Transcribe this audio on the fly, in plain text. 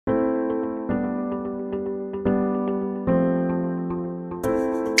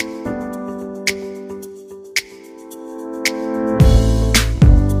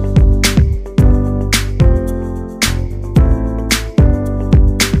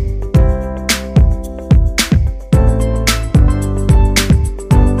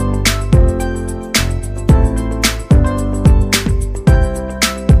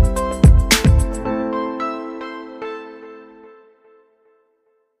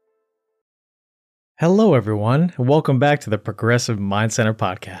Hello, everyone, and welcome back to the Progressive Mind Center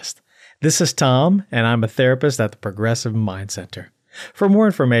podcast. This is Tom, and I'm a therapist at the Progressive Mind Center. For more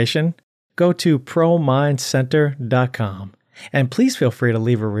information, go to promindcenter.com, and please feel free to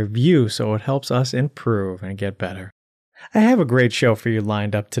leave a review so it helps us improve and get better. I have a great show for you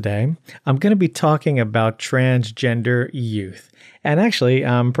lined up today. I'm going to be talking about transgender youth. And actually,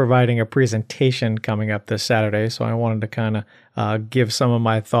 I'm providing a presentation coming up this Saturday, so I wanted to kind of give some of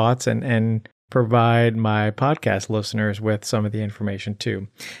my thoughts and provide my podcast listeners with some of the information too.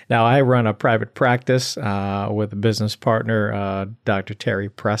 Now, I run a private practice with a business partner, Dr. Terry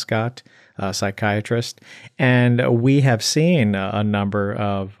Prescott, a psychiatrist, and we have seen a number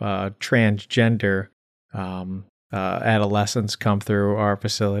of transgender adolescents come through our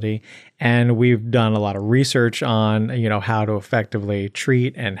facility, and we've done a lot of research on how to effectively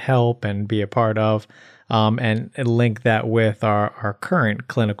treat and help and be a part of and link that with our current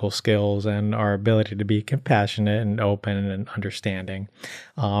clinical skills and our ability to be compassionate and open and understanding,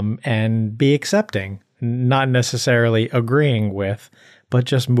 and be accepting, not necessarily agreeing with, but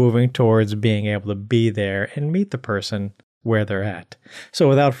just moving towards being able to be there and meet the person where they're at. So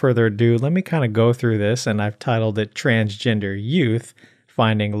without further ado, let me kind of go through this, and I've titled it Transgender Youth,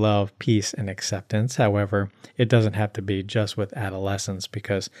 Finding Love, Peace, and Acceptance. However, it doesn't have to be just with adolescents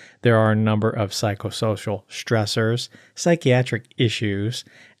because there are a number of psychosocial stressors, psychiatric issues,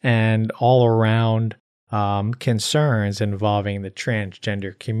 and all around concerns involving the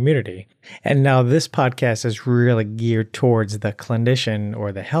transgender community. And now this podcast is really geared towards the clinician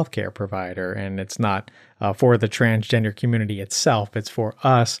or the healthcare provider, and it's not for the transgender community itself. It's for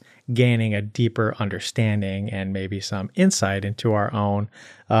us gaining a deeper understanding and maybe some insight into our own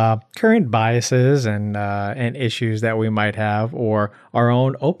current biases and issues that we might have, or our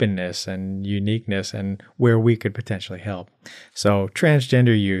own openness and uniqueness and where we could potentially help. So,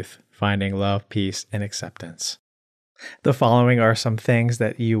 transgender youth, finding love, peace, and acceptance. The following are some things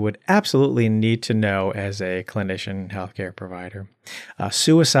that you would absolutely need to know as a clinician healthcare provider.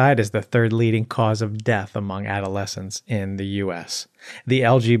 Suicide is the third leading cause of death among adolescents in the U.S. The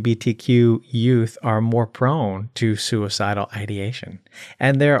LGBTQ youth are more prone to suicidal ideation,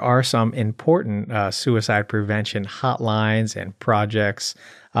 and there are some important suicide prevention hotlines and projects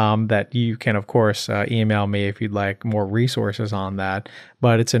that you can, of course, email me if you'd like more resources on that.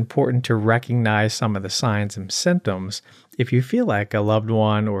 But it's important to recognize some of the signs and symptoms if you feel like a loved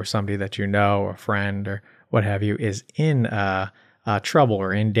one or somebody that you know, or a friend or what have you, is in trouble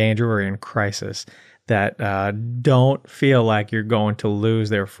or in danger or in crisis, that don't feel like you're going to lose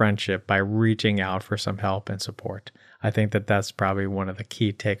their friendship by reaching out for some help and support. I think that that's probably one of the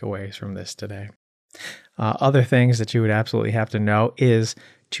key takeaways from this today. Other things that you would absolutely have to know is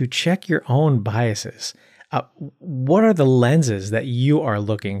to check your own biases. What are the lenses that you are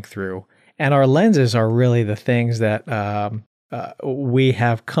looking through? And our lenses are really the things that we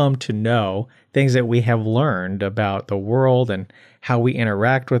have come to know, things that we have learned about the world and how we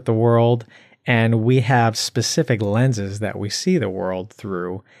interact with the world. And we have specific lenses that we see the world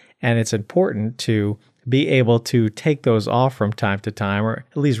through. And it's important to be able to take those off from time to time, or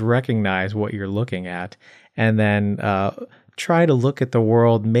at least recognize what you're looking at, and then try to look at the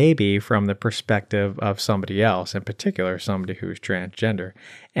world maybe from the perspective of somebody else, in particular, somebody who's transgender,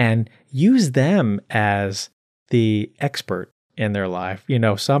 and use them as the expert in their life.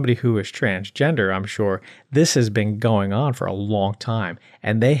 Somebody who is transgender, I'm sure this has been going on for a long time,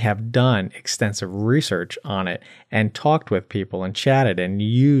 and they have done extensive research on it and talked with people and chatted and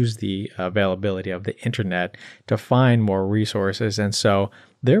used the availability of the internet to find more resources. And so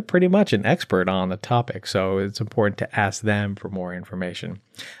they're pretty much an expert on the topic. So it's important to ask them for more information.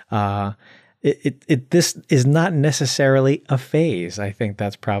 This is not necessarily a phase. I think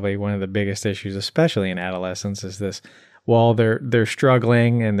that's probably one of the biggest issues, especially in adolescence, is this. While they're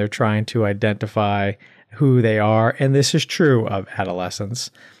struggling and they're trying to identify who they are, and this is true of adolescents,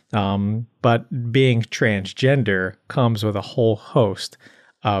 but being transgender comes with a whole host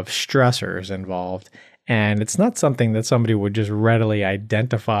of stressors involved, and it's not something that somebody would just readily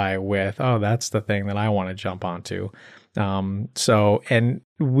identify with, oh, that's the thing that I want to jump onto. And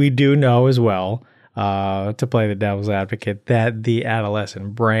we do know as well, to play the devil's advocate, that the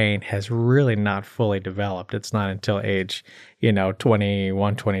adolescent brain has really not fully developed. It's not until age,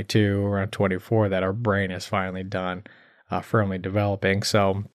 21, 22, around 24 that our brain is finally done firmly developing.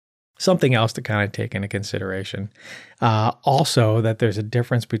 So something else to kind of take into consideration. Also, that there's a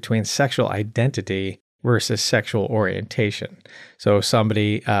difference between sexual identity versus sexual orientation. So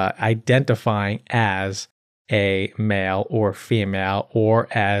somebody identifying as a male or female, or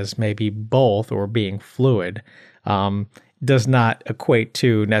as maybe both, or being fluid, does not equate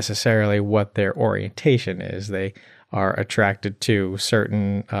to necessarily what their orientation is. They are attracted to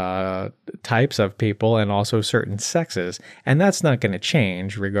certain types of people and also certain sexes. And that's not going to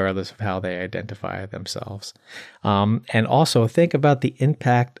change regardless of how they identify themselves. And also think about the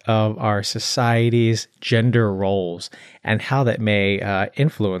impact of our society's gender roles and how that may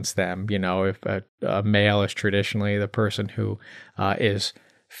influence them. You know, if a male is traditionally the person who is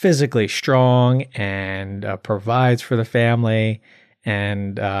physically strong and provides for the family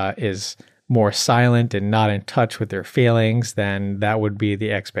and is more silent and not in touch with their feelings, then that would be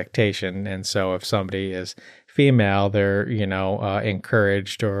the expectation. And so if somebody is female, they're,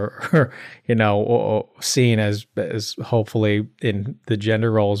 encouraged or seen as hopefully in the gender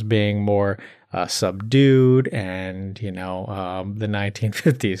roles being more subdued and, the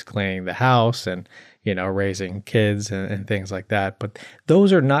 1950s cleaning the house and, raising kids and things like that. But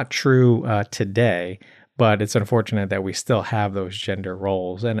those are not true today. But it's unfortunate that we still have those gender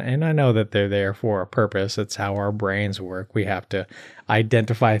roles. And I know that they're there for a purpose. It's how our brains work. We have to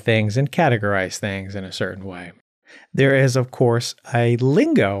identify things and categorize things in a certain way. There is, of course, a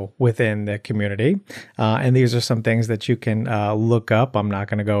lingo within the community. And these are some things that you can look up. I'm not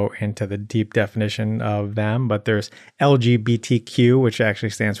going to go into the deep definition of them, but there's LGBTQ, which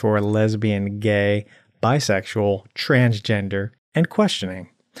actually stands for lesbian, gay, bisexual, transgender, and questioning.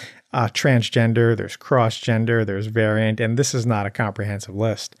 Transgender, there's cross-gender, there's variant, and this is not a comprehensive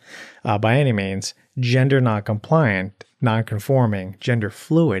list by any means. Gender non-compliant, non-conforming, gender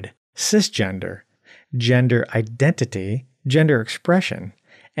fluid, cisgender, gender identity, gender expression,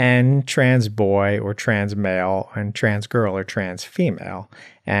 and trans boy or trans male, and trans girl or trans female.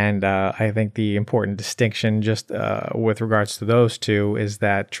 And I think the important distinction just with regards to those two is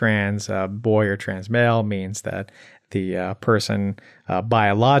that trans boy or trans male means that the person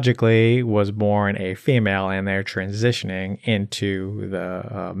biologically was born a female and they're transitioning into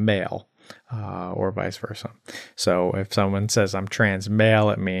the male or vice versa. So if someone says I'm trans male,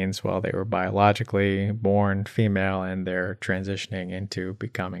 it means, well, they were biologically born female and they're transitioning into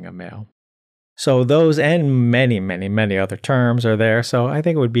becoming a male. So those and many, many, many other terms are there. So I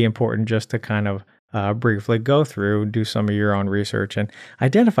think it would be important just to kind of briefly go through, do some of your own research and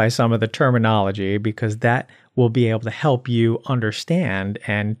identify some of the terminology, because that will be able to help you understand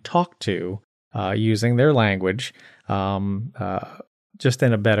and talk to using their language just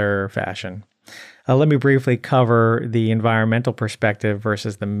in a better fashion. Let me briefly cover the environmental perspective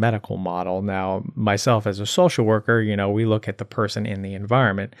versus the medical model. Now, myself as a social worker, we look at the person in the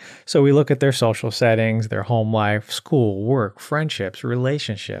environment. So we look at their social settings, their home life, school, work, friendships,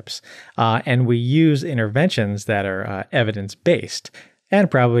 relationships, and we use interventions that are evidence-based. And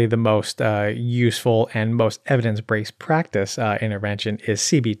probably the most useful and most evidence-based practice intervention is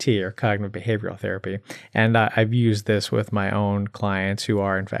CBT, or cognitive behavioral therapy. And I've used this with my own clients who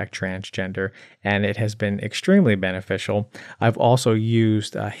are in fact transgender, and it has been extremely beneficial. I've also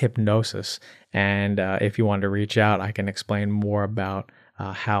used hypnosis, and if you want to reach out, I can explain more about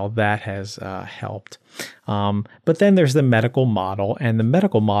how that has helped. But then there's the medical model, and the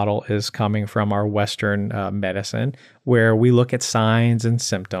medical model is coming from our Western medicine, where we look at signs and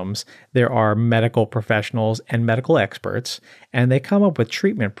symptoms. There are medical professionals and medical experts, and they come up with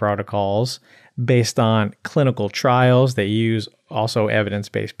treatment protocols based on clinical trials. They use also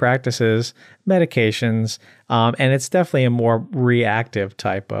evidence-based practices, medications, and it's definitely a more reactive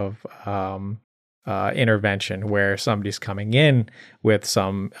type of intervention where somebody's coming in with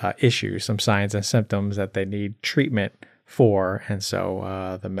some issues, some signs and symptoms that they need treatment for. And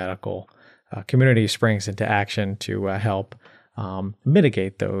so the medical community springs into action to help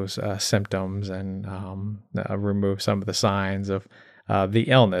mitigate those symptoms and remove some of the signs of the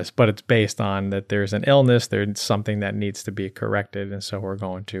illness. But it's based on that there's an illness, there's something that needs to be corrected. And so we're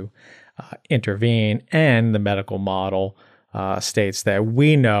going to intervene. And the medical model states that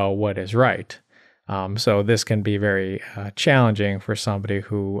we know what is right. So this can be very challenging for somebody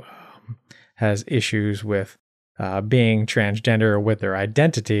who has issues with being transgender or with their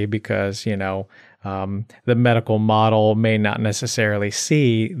identity, because, the medical model may not necessarily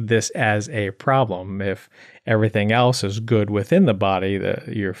see this as a problem. If everything else is good within the body,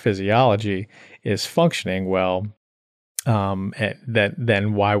 your physiology is functioning well,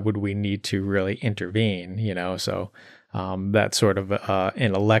 then why would we need to really intervene? So that's sort of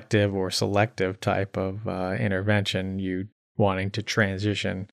an elective or selective type of intervention, you wanting to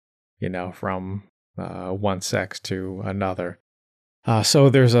transition, from one sex to another. So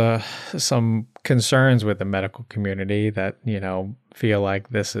there's some concerns with the medical community that, feel like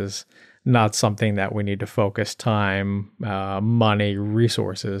this is not something that we need to focus time, money,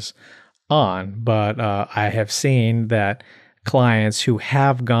 resources on, but I have seen that clients who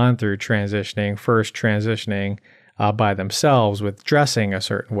have gone through transitioning, first transitioning by themselves with dressing a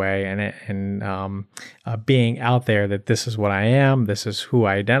certain way and being out there that this is what I am, this is who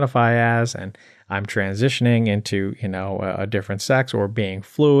I identify as, and I'm transitioning into, a different sex, or being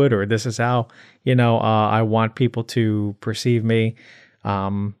fluid, or this is how, I want people to perceive me.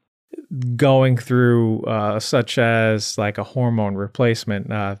 Going through such as like a hormone replacement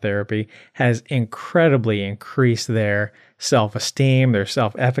therapy has incredibly increased their self-esteem, their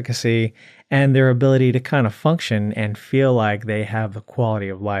self-efficacy, and their ability to kind of function and feel like they have the quality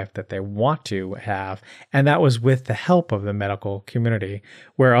of life that they want to have. And that was with the help of the medical community,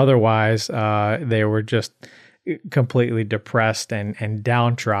 where otherwise they were just completely depressed and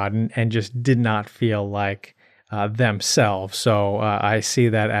downtrodden and just did not feel like themselves. So I see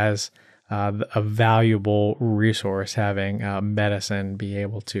that as a valuable resource, having medicine be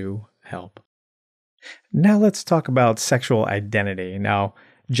able to help. Now let's talk about sexual identity. Now,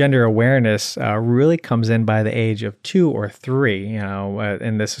 gender awareness really comes in by the age of 2 or 3,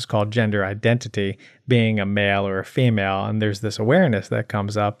 and this is called gender identity, being a male or a female. And there's this awareness that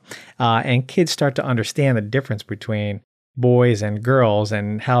comes up, and kids start to understand the difference between boys and girls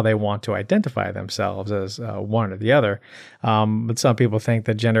and how they want to identify themselves as one or the other. But some people think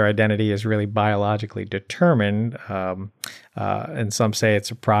that gender identity is really biologically determined, and some say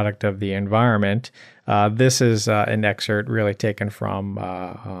it's a product of the environment. This is an excerpt really taken from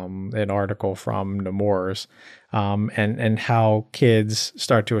an article from Nemours, and how kids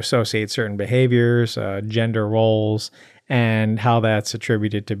start to associate certain behaviors, gender roles, and how that's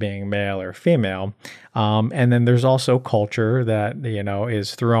attributed to being male or female. And then there's also culture that,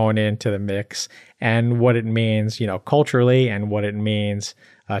 is thrown into the mix, and what it means, culturally, and what it means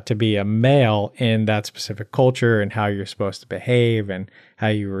to be a male in that specific culture, and how you're supposed to behave and how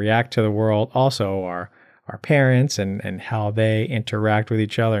you react to the world. Also our parents and how they interact with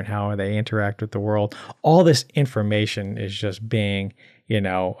each other and how they interact with the world. All this information is just being,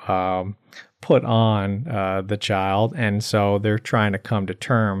 put on the child. And so they're trying to come to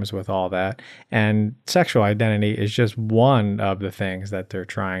terms with all that. And sexual identity is just one of the things that they're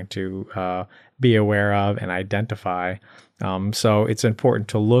trying to be aware of and identify. So it's important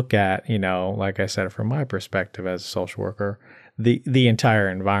to look at, like I said, from my perspective as a social worker, the entire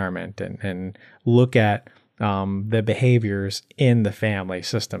environment and look at the behaviors in the family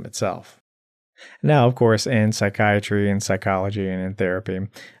system itself. Now, of course, in psychiatry and psychology and in therapy,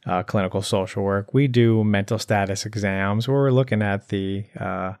 clinical social work, we do mental status exams where we're looking at the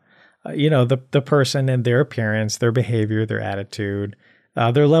person and their appearance, their behavior, their attitude,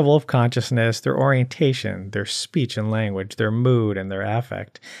 their level of consciousness, their orientation, their speech and language, their mood and their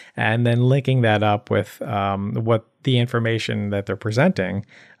affect, and then linking that up with what the information that they're presenting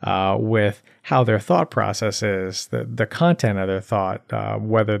with how their thought process is, the content of their thought,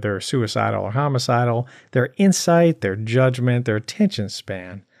 whether they're suicidal or homicidal, their insight, their judgment, their attention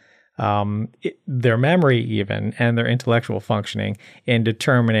span, their memory even, and their intellectual functioning in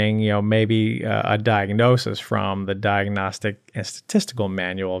determining, maybe a diagnosis from the Diagnostic and Statistical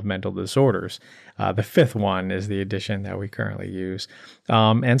Manual of Mental Disorders. The 5th one is the edition that we currently use.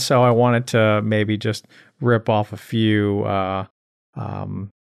 And so I wanted to maybe just rip off a few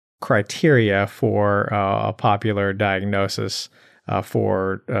criteria for a popular diagnosis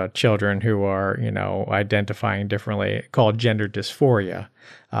for children who are, identifying differently, called gender dysphoria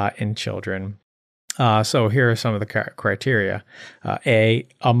in children. So here are some of the criteria. A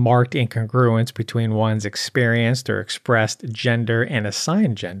marked incongruence between one's experienced or expressed gender and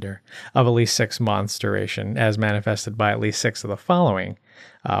assigned gender of at least 6 months duration, as manifested by at least 6 of the following,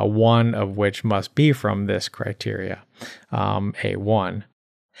 one of which must be from this criteria. A1.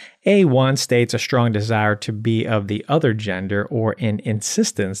 A1 states a strong desire to be of the other gender, or an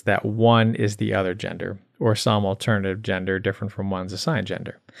insistence that one is the other gender, or some alternative gender different from one's assigned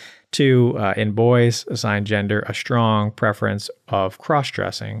gender. 2, in boys, assigned gender, a strong preference of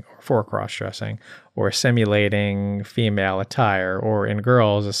cross-dressing, or for cross-dressing, or simulating female attire, or in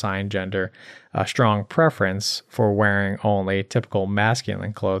girls, assigned gender, a strong preference for wearing only typical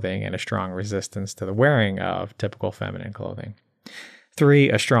masculine clothing and a strong resistance to the wearing of typical feminine clothing. 3,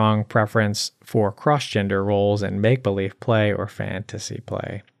 a strong preference for cross-gender roles in make-believe play or fantasy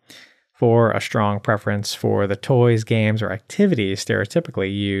play. 4, a strong preference for the toys, games, or activities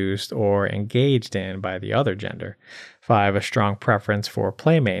stereotypically used or engaged in by the other gender. 5, a strong preference for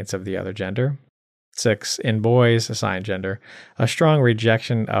playmates of the other gender. 6, in boys, assigned gender, a strong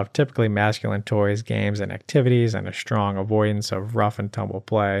rejection of typically masculine toys, games, and activities, and a strong avoidance of rough and tumble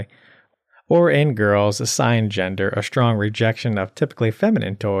play. Or in girls, assigned gender, a strong rejection of typically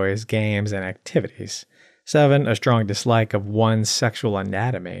feminine toys, games, and activities. 7, a strong dislike of one's sexual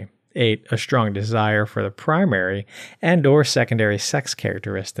anatomy. 8, a strong desire for the primary and or secondary sex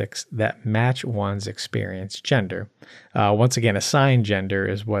characteristics that match one's experienced gender. Once again, assigned gender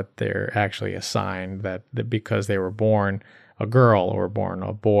is what they're actually assigned, that because they were born a girl or born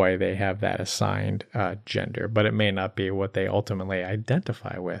a boy, they have that assigned gender, but it may not be what they ultimately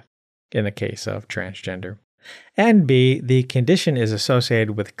identify with in the case of transgender. And B, the condition is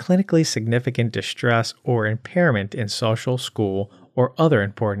associated with clinically significant distress or impairment in social, school, or other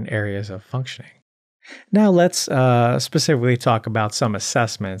important areas of functioning. Now let's specifically talk about some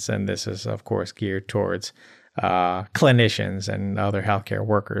assessments, and this is, of course, geared towards clinicians and other healthcare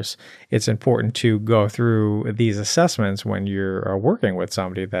workers. It's important to go through these assessments when you're working with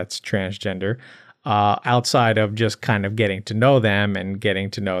somebody that's transgender, outside of just kind of getting to know them and getting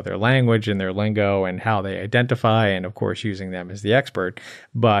to know their language and their lingo and how they identify, and of course using them as the expert.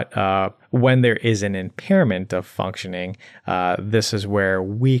 But when there is an impairment of functioning, this is where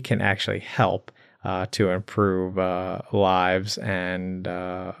we can actually help to improve lives and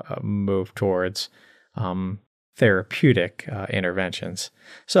move towards therapeutic interventions.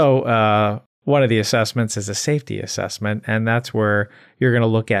 So one of the assessments is a safety assessment, and that's where you're going to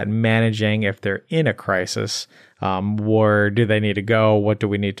look at managing if they're in a crisis. Where do they need to go? What do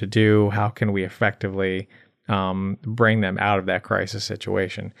we need to do? How can we effectively bring them out of that crisis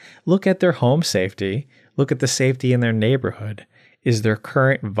situation? Look at their home safety. Look at the safety in their neighborhood. Is there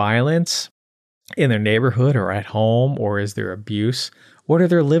current violence in their neighborhood or at home, or is there abuse? What are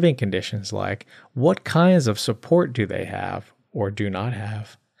their living conditions like? What kinds of support do they have or do not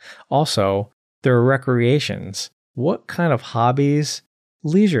have? Also, their recreations. What kind of hobbies,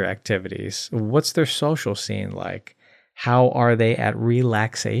 leisure activities? What's their social scene like? How are they at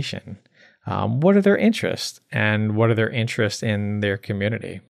relaxation? What are their interests? And what are their interests in their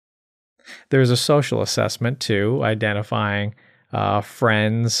community? There's a social assessment too, identifying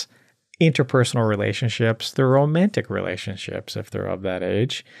friends, interpersonal relationships, their romantic relationships, if they're of that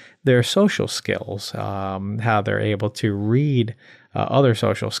age, their social skills, how they're able to read other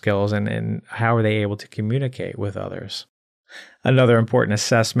social skills, and how are they able to communicate with others. Another important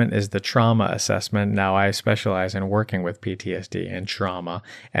assessment is the trauma assessment. Now, I specialize in working with PTSD and trauma,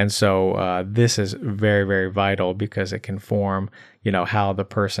 and so this is very, very vital because it can form, how the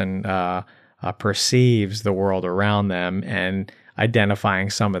person perceives the world around them, and identifying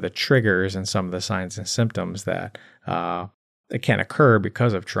some of the triggers and some of the signs and symptoms that can occur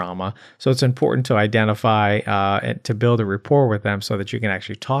because of trauma. So it's important to identify and to build a rapport with them so that you can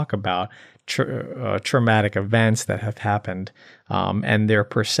actually talk about traumatic events that have happened and their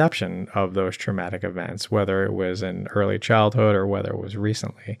perception of those traumatic events, whether it was in early childhood or whether it was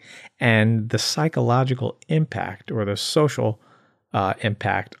recently, and the psychological impact or the social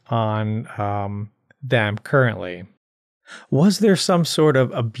impact on them currently. Was there some sort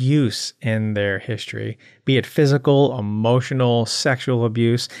of abuse in their history, be it physical, emotional, sexual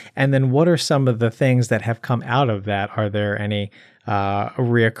abuse? And then what are some of the things that have come out of that? Are there any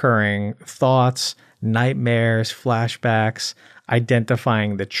reoccurring thoughts, nightmares, flashbacks,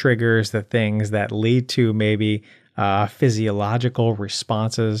 identifying the triggers, the things that lead to maybe physiological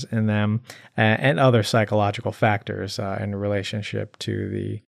responses in them, and other psychological factors in relationship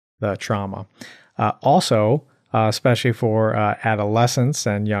to the trauma? Also, especially for adolescents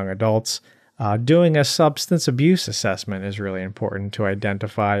and young adults, doing a substance abuse assessment is really important to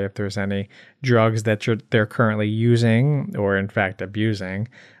identify if there's any drugs that they're currently using or in fact abusing.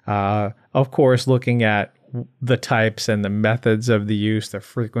 Of course, looking at the types and the methods of the use, the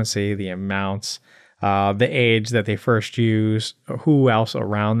frequency, the amounts, the age that they first use, who else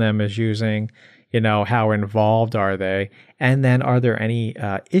around them is using, how involved are they, and then are there any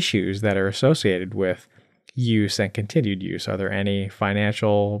issues that are associated with use and continued use? Are there any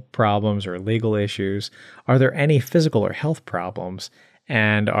financial problems or legal issues? Are there any physical or health problems?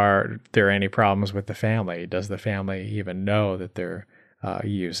 And are there any problems with the family? Does the family even know that they're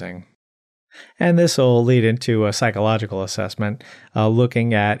using? And this will lead into a psychological assessment,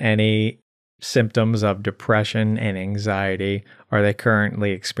 looking at any symptoms of depression and anxiety. Are they currently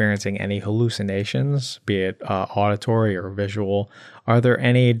experiencing any hallucinations, be it auditory or visual? Are there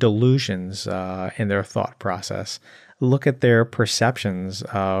any delusions in their thought process? Look at their perceptions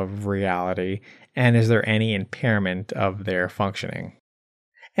of reality, and is there any impairment of their functioning?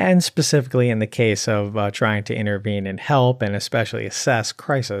 And specifically in the case of trying to intervene and help, and especially assess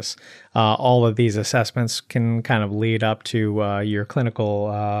crisis, all of these assessments can kind of lead up to your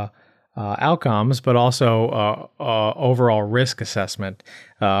clinical outcomes, but also overall risk assessment.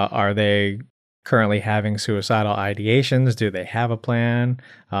 Are they currently having suicidal ideations? Do they have a plan?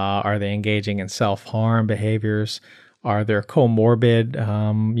 Are they engaging in self-harm behaviors? Are there comorbid,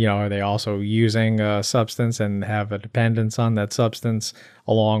 are they also using a substance and have a dependence on that substance,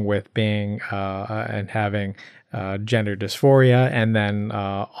 along with being and having gender dysphoria, and then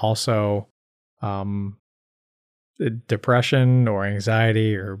also um, depression or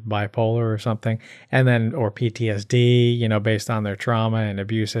anxiety or bipolar or something, and then or PTSD, based on their trauma and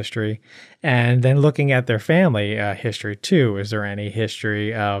abuse history, and then looking at their family history too. Is there any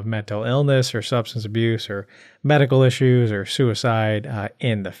history of mental illness or substance abuse or medical issues or suicide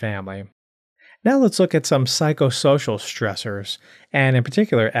in the family? Now let's look at some psychosocial stressors, and in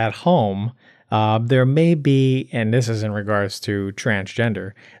particular at home. There may be, and this is in regards to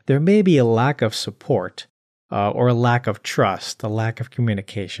transgender, there may be a lack of support or a lack of trust, a lack of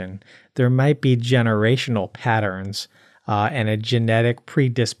communication. There might be generational patterns and a genetic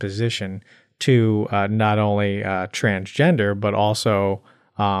predisposition to not only transgender, but also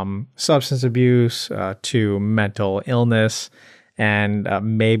substance abuse, to mental illness, and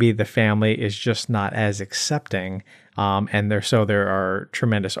maybe the family is just not as accepting. And there are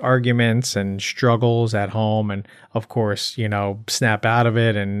tremendous arguments and struggles at home. And of course, snap out of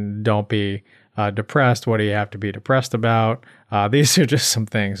it and don't be depressed. What do you have to be depressed about? These are just some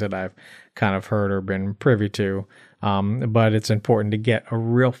things that I've kind of heard or been privy to. But it's important to get a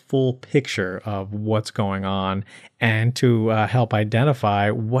real full picture of what's going on and to help identify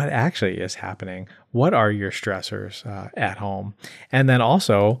what actually is happening. What are your stressors at home? And then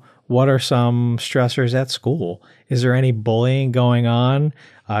also, what are some stressors at school? Is there any bullying going on?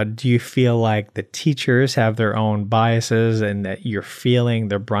 Do you feel like the teachers have their own biases and that you're feeling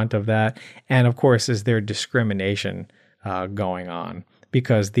the brunt of that? And of course, is there discrimination going on?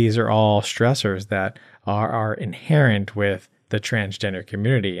 Because these are all stressors that are inherent with the transgender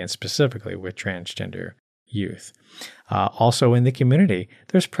community and specifically with transgender youth. Also in the community,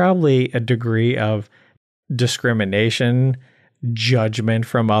 there's probably a degree of discrimination, judgment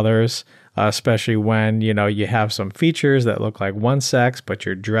from others, especially when, you have some features that look like one sex, but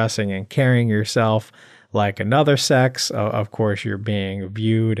you're dressing and carrying yourself like another sex. Of course, you're being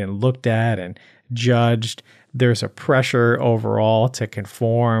viewed and looked at and judged. There's a pressure overall to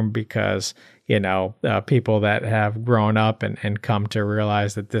conform because, people that have grown up and come to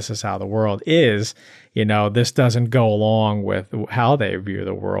realize that this is how the world is, this doesn't go along with how they view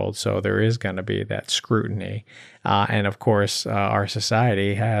the world. So there is going to be that scrutiny. And of course, our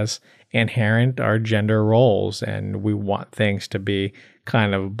society has inherent our gender roles, and we want things to be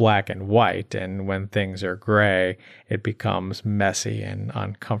kind of black and white. And when things are gray, it becomes messy and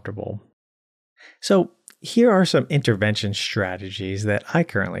uncomfortable. So here are some intervention strategies that I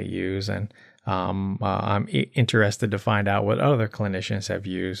currently use, and I'm interested to find out what other clinicians have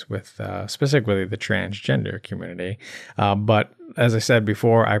used with specifically the transgender community. But as I said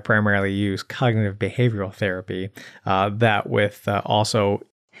before, I primarily use cognitive behavioral therapy, that with also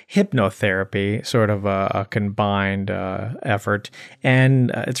hypnotherapy, sort of a combined effort.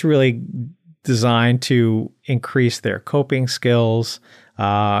 And it's really designed to increase their coping skills,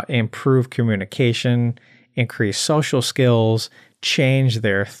 improve communication, increase social skills, change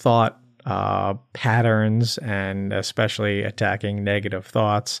their thought patterns, and especially attacking negative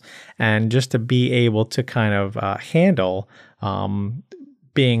thoughts, and just to be able to kind of handle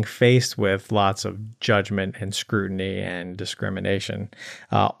being faced with lots of judgment and scrutiny and discrimination.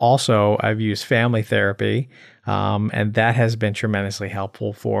 Also, I've used family therapy, and that has been tremendously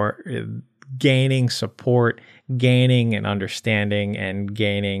helpful for gaining support, gaining an understanding, and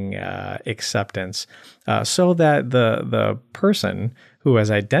gaining acceptance, so that the person who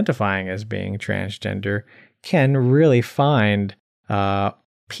is identifying as being transgender can really find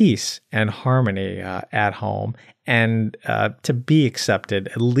peace and harmony at home, and to be accepted,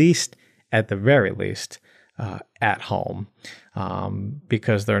 at the very least, at home,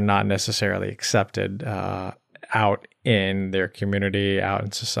 because they're not necessarily accepted out in their community, out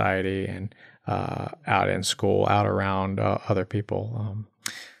in society, and out in school, out around other people.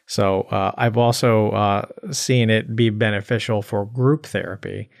 So I've also seen it be beneficial for group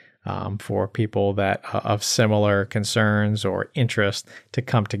therapy, for people that of similar concerns or interest to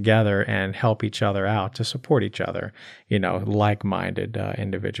come together and help each other out, to support each other, like-minded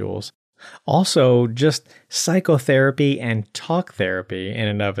individuals. Also, just psychotherapy and talk therapy in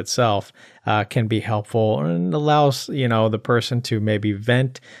and of itself can be helpful and allows, the person to maybe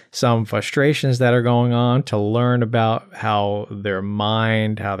vent some frustrations that are going on, to learn about how their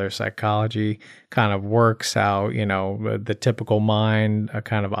mind, how their psychology kind of works, how, the typical mind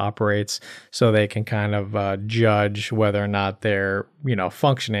kind of operates, so they can kind of judge whether or not they're,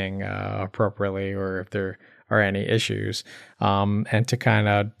 functioning appropriately, or if there are any issues, and to kind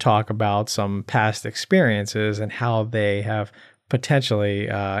of talk about some past experiences and how they have potentially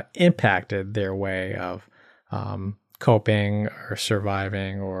impacted their way of coping or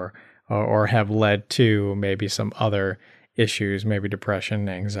surviving, or have led to maybe some other issues, maybe depression,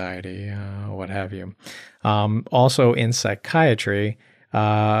 anxiety, what have you. Also in psychiatry,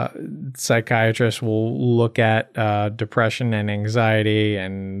 psychiatrists will look at depression and anxiety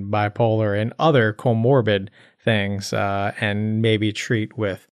and bipolar and other comorbid things, and maybe treat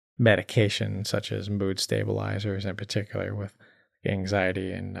with medication such as mood stabilizers, in particular with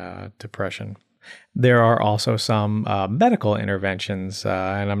anxiety and depression. There are also some medical interventions,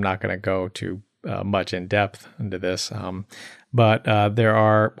 and I'm not going to go too much in depth into this, but there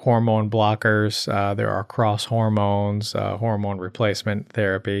are hormone blockers, there are cross hormones, hormone replacement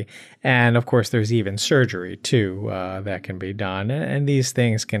therapy, and of course there's even surgery too that can be done. And these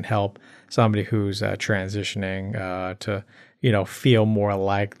things can help somebody who's transitioning to, feel more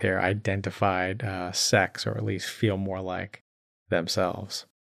like their identified sex, or at least feel more like themselves.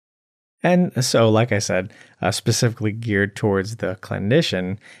 And so, like I said, specifically geared towards the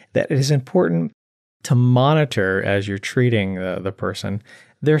clinician, that it is important to monitor, as you're treating the person,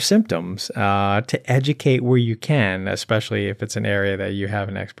 their symptoms, to educate where you can, especially if it's an area that you have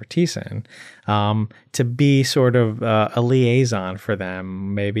an expertise in, to be sort of a liaison for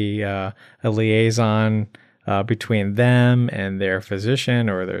them, maybe a liaison between them and their physician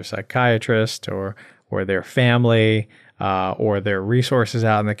or their psychiatrist, or their family, or their resources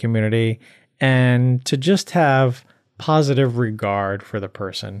out in the community, and to just have positive regard for the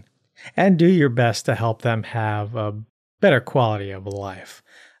person and do your best to help them have a better quality of life.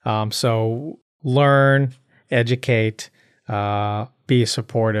 So learn, educate, be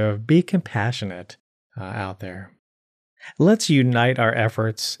supportive, be compassionate out there. Let's unite our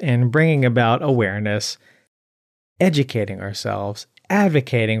efforts in bringing about awareness, educating ourselves,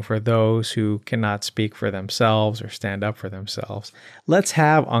 advocating for those who cannot speak for themselves or stand up for themselves. Let's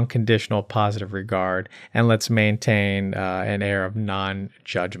have unconditional positive regard, and let's maintain an air of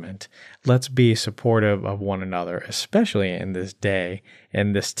non-judgment. Let's be supportive of one another, especially in this day,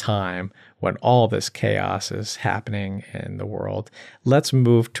 in this time when all this chaos is happening in the world. Let's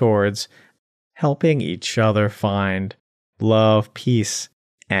move towards helping each other find love, peace,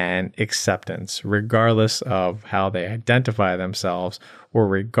 and acceptance, regardless of how they identify themselves, or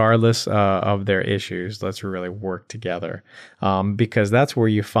regardless of their issues. Let's really work together, because that's where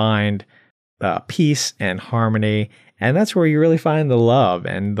you find peace and harmony, and that's where you really find the love.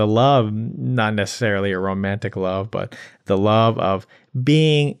 And the love, not necessarily a romantic love, but the love of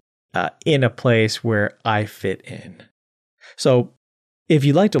being in a place where I fit in. So if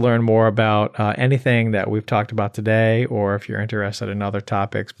you'd like to learn more about anything that we've talked about today, or if you're interested in other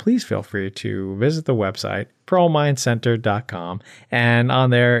topics, please feel free to visit the website, pearlmindcenter.com. And on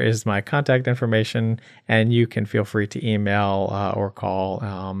there is my contact information, and you can feel free to email or call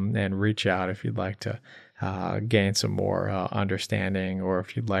and reach out if you'd like to gain some more understanding, or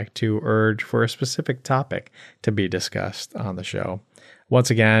if you'd like to urge for a specific topic to be discussed on the show. Once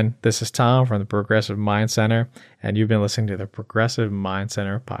again, this is Tom from the Progressive Mind Center, and you've been listening to the Progressive Mind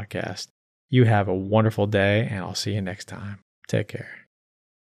Center podcast. You have a wonderful day, and I'll see you next time. Take care.